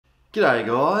G'day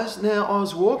guys. Now I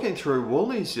was walking through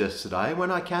Woolies yesterday when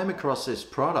I came across this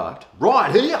product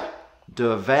right here.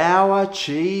 Devour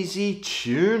Cheesy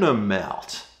Tuna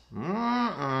Melt.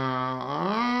 How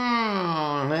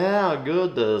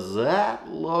good does that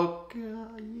look?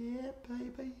 Yeah,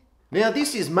 baby. Now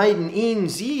this is made in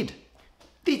NZ.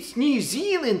 That's New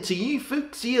Zealand to you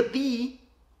folks out there.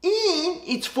 And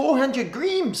it's 400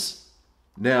 grams.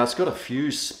 Now it's got a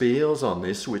few spells on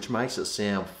this which makes it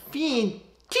sound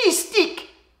fantastic.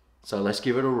 So let's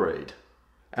give it a read.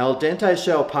 Al dente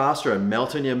shell pasta and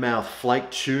melt in your mouth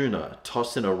flaked tuna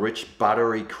tossed in a rich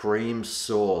buttery cream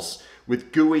sauce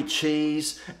with gooey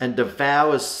cheese and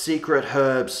Devour's secret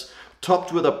herbs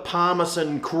topped with a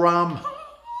parmesan crumb.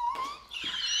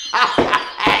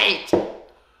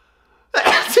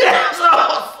 That sounds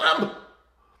awesome!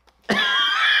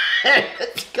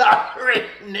 It's got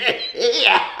written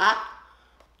here.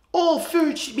 All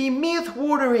food should be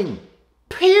mouth-watering.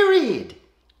 Period.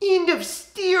 End of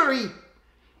story.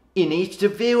 In each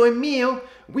Devour meal,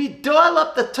 we dial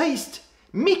up the taste,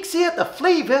 mix out the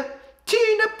flavour,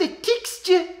 tune up the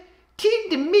texture.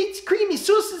 Tender meats, creamy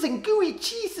sauces and gooey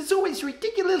cheese is always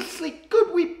ridiculously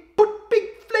good. We put big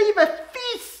flavour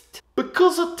first.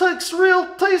 Because it takes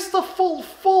real taste to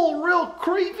fulfill real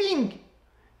craving.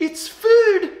 It's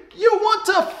food you want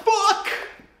to fuck.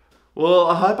 Well,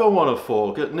 I hope I want to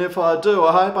fork it, and if I do,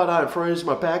 I hope I don't freeze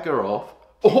my packer off.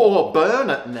 Or burn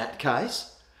it in that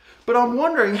case. But I'm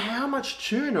wondering how much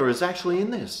tuna is actually in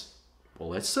this. Well,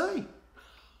 let's see.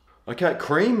 Okay,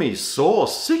 creamy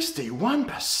sauce,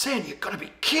 61%. You've got to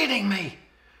be kidding me.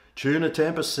 Tuna,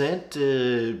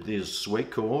 10%. There's sweet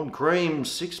corn. Cream,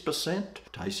 6%.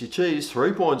 Tasty cheese,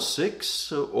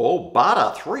 3.6%. Oh,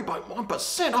 butter,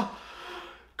 3.1%. Oh,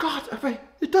 God, I mean,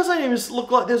 it doesn't even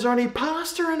look like there's any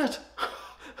pasta in it.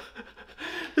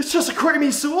 It's just a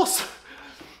creamy sauce.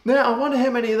 Now, I wonder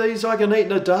how many of these I can eat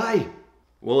in a day.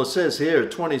 Well, it says here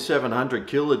 2,700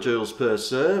 kilojoules per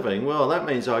serving. Well, that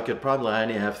means I could probably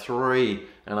only have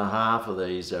 3.5 of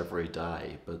these every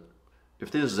day. But if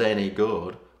this is any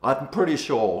good, I'm pretty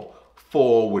sure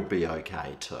 4 would be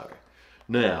okay too.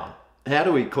 Now, how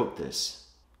do we cook this?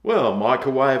 Well,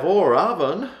 microwave or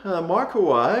oven.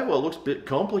 Microwave, well, it looks a bit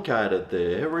complicated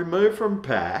there. Remove from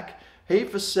pack, heat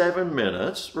for 7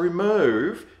 minutes,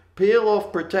 remove, peel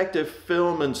off protective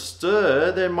film and stir,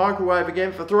 then microwave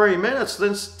again for 3 minutes,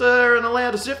 then stir and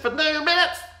allow to sit for 2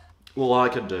 minutes. Well, I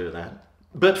can do that.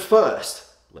 But first,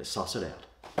 let's suss it out.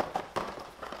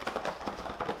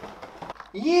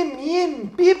 Yum yum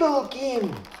bibble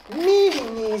gum, made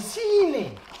in New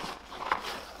Zealand.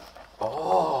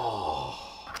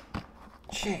 Oh,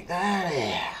 check that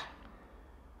out.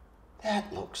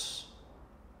 That looks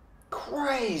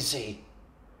crazy.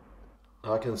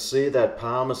 I can see that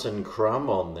parmesan crumb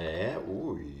on there.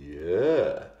 Ooh,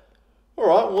 yeah. All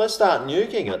right, well, let's start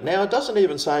nuking it. Now, it doesn't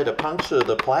even say to puncture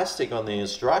the plastic on the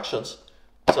instructions.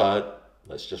 So,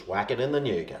 let's just whack it in the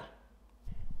nuker.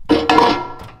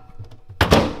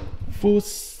 For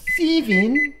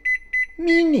 7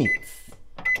 minutes.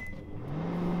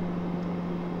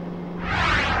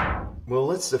 Well,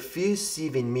 that's the first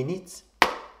 7 minutes.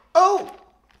 Oh!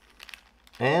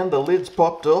 And the lid's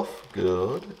popped off.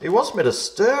 Good. He wants me to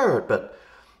stir it, but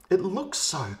it looks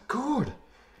so good.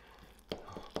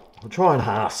 I'll try and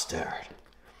half stir it.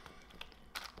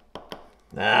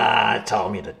 It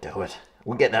told me to do it.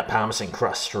 We'll get that parmesan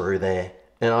crust through there.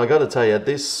 And I got to tell you,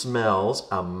 this smells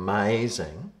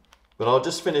amazing. But I'll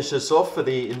just finish this off for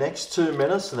the next 2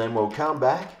 minutes, and then we'll come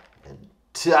back and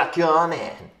tuck on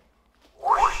in.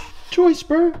 Choice,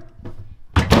 bro.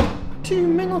 2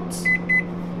 minutes.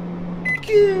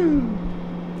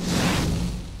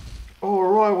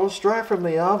 Alright, well, straight from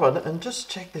the oven, and just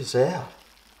check this out.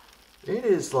 It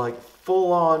is like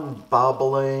full on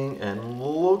bubbling and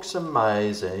looks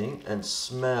amazing and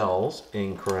smells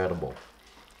incredible.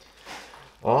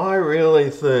 I really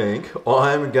think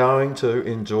I'm going to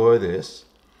enjoy this.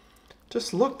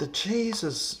 Just look, the cheese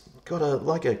has got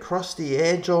like a crusty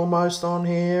edge almost on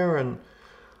here, and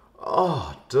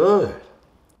oh, dude.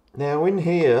 Now in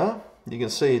here, you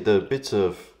can see the bits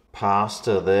of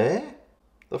pasta there.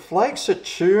 The flakes of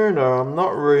tuna, I'm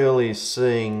not really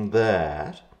seeing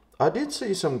that. I did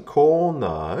see some corn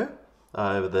though,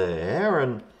 over there.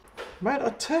 And mate,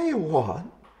 I tell you what,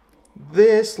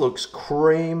 this looks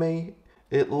creamy.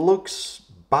 It looks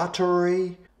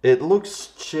buttery. It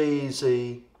looks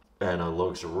cheesy. And it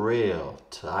looks real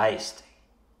tasty.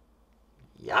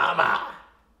 Yumma!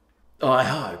 I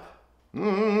hope.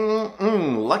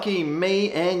 Lucky me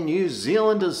and New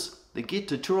Zealanders that get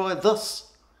to try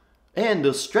this. And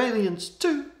Australians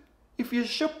too, if you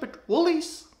shop at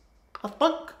Woolies, I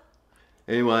think.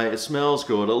 Anyway, it smells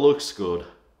good, it looks good.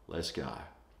 Let's go.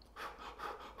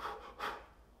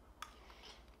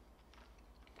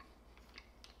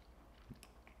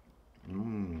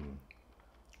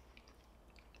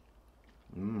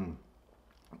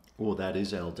 Oh, that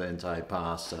is al dente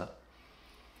pasta.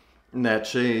 And that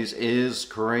cheese is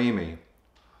creamy.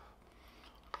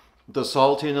 The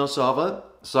saltiness of it,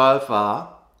 so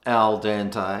far, al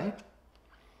dente.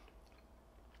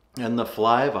 And the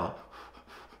flavour.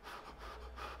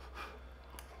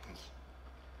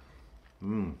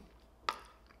 Mate,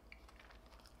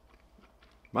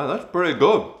 that's pretty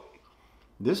good.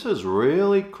 This is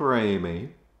really creamy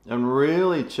and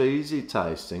really cheesy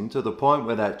tasting to the point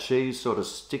where that cheese sort of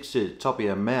sticks to the top of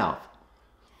your mouth.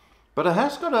 But it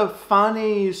has got a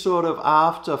funny sort of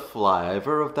after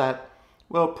flavour of that,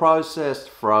 well, processed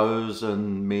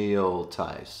frozen meal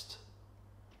taste.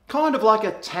 Kind of like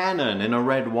a tannin in a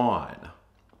red wine.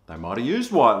 They might have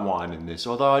used white wine in this,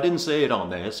 although I didn't see it on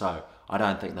there, so I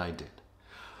don't think they did.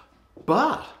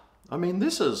 But, I mean,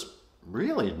 this is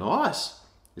really nice.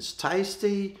 It's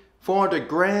tasty, 400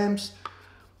 grams.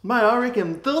 Mate, I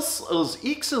reckon this is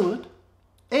excellent.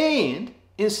 And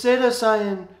instead of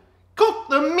saying, cook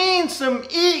the man some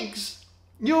eggs,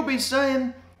 you'll be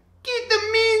saying, get the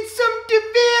man some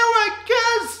Devour,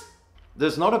 cuz.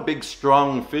 There's not a big,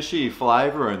 strong, fishy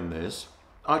flavour in this.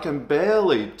 I can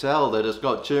barely tell that it's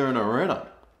got tuna in it.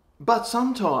 But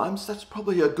sometimes that's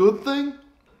probably a good thing.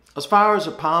 As far as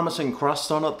a parmesan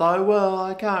crust on it though, well,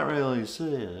 I can't really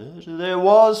see it. There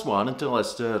was one until I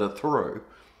stirred it through.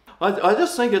 I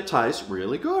just think it tastes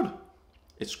really good.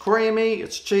 It's creamy,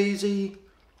 it's cheesy,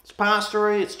 it's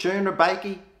pasta-y, it's tuna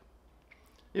bakey.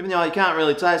 Even though you can't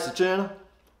really taste the tuna.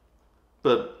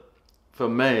 But for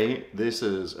me, this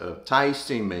is a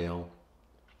tasty meal.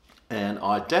 And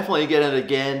I definitely get it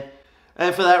again.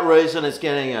 And for that reason, it's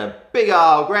getting a big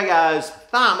old Grego's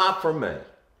thumb up from me.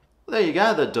 There you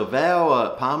go, the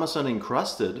Devour Parmesan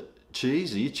encrusted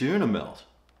cheesy tuna melt.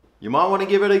 You might want to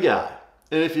give it a go.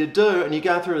 And if you do, and you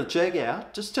go through the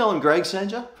checkout, just tell them Greg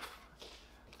sent you.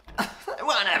 They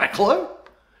won't have a clue.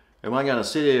 And I'm going to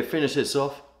sit here, finish this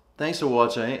off. Thanks for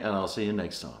watching, and I'll see you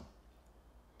next time.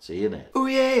 See you then. Oh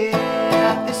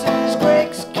yeah, this is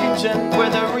Greg's Kitchen, where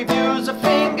the